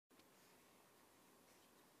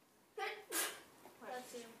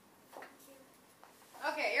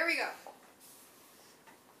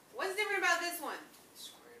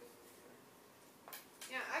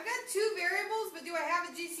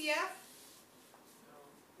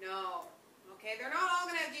No. Okay, they're not all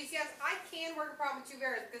going to have GCFs. I can work a problem with two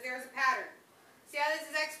variables because there's a pattern. See how this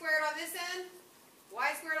is x squared on this end,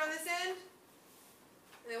 y squared on this end,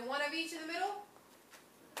 and then one of each in the middle?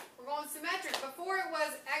 We're going symmetric. Before it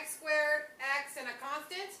was x squared, x, and a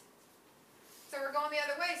constant. So we're going the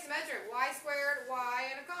other way, symmetric. Y squared,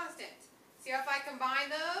 y, and a constant. See how if I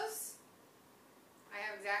combine those, I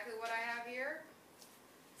have exactly what I have here.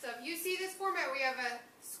 So if you see this format, we have a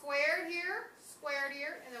squared here,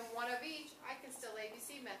 and then one of each. I can still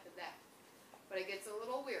ABC method that. But it gets a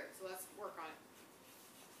little weird, so let's work on it.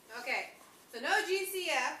 Okay, so no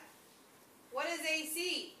GCF. What is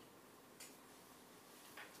AC?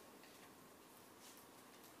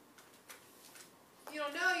 If you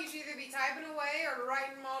don't know, you should either be typing away or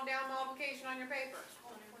writing down multiplication on your paper.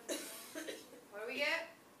 What do we get?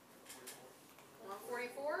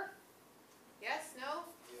 144? Yes? No?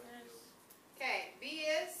 Yes. Okay, B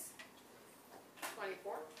is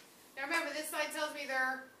 24. Now remember, this side tells me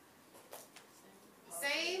they're the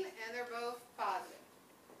same and they're both positive.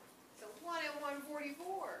 So 1 and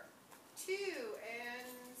 144. 2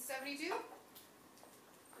 and 72.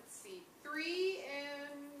 Let's see, 3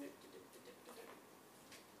 and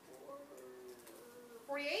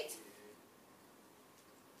 48.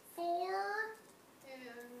 4 and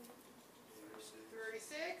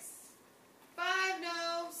 36. 5,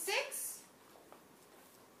 no, 6.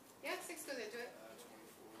 Yeah, 6 goes into it.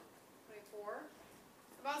 24.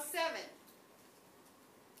 About 7.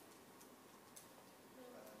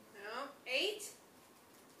 No. 8.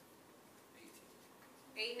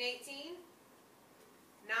 8 and 18.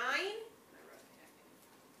 9.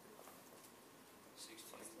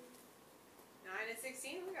 16. 9 and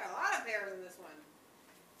 16. We got a lot of pairs in this one.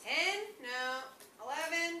 10. No.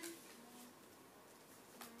 11.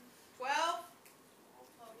 12.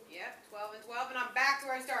 Yep, 12 and 12. And I'm back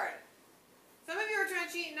to where I started. Some of you are trying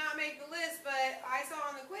to cheat and not make the list, but I saw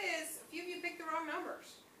on the quiz, a few of you picked the wrong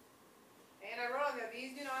numbers. And I wrote on there,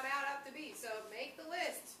 these do not add up to B. So make the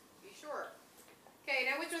list. Be sure. Okay,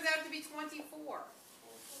 now which ones add up to be 24?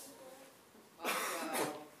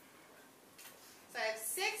 Uh-oh. So I have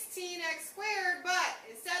 16x squared, but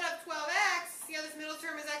instead of 12x, see how this middle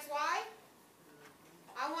term is xy?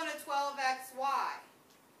 I want a 12xy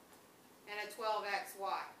and a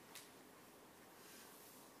 12xy.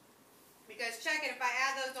 Because check it, if I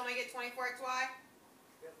add those, don't I get 24xy?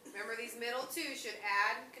 Yep. Remember, these middle two should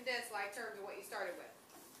add condensed like terms to what you started with.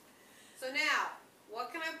 So now,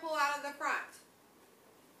 what can I pull out of the front?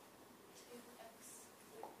 2x.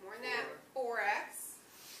 More than that, 4x.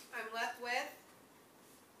 I'm left with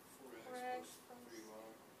 4x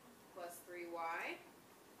 3y. plus 3y.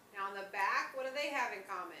 Now on the back, what do they have in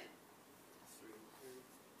common? 3.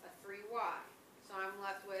 A 3y. So I'm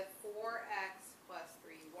left with 4x plus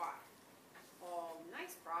 3y. Oh,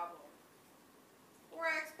 nice problem.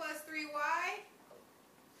 4x plus 3y.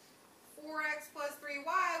 4x plus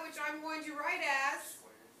 3y, which I'm going to write as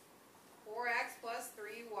 4x plus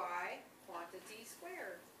 3y quantity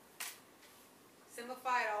squared.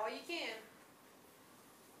 Simplify it all you can.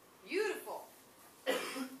 Beautiful.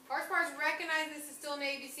 Hardest part is recognize this is still an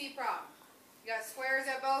ABC problem. You got squares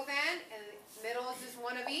at both ends, and the middle is just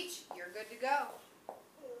one of each. You're good to go.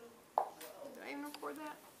 Did I even record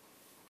that?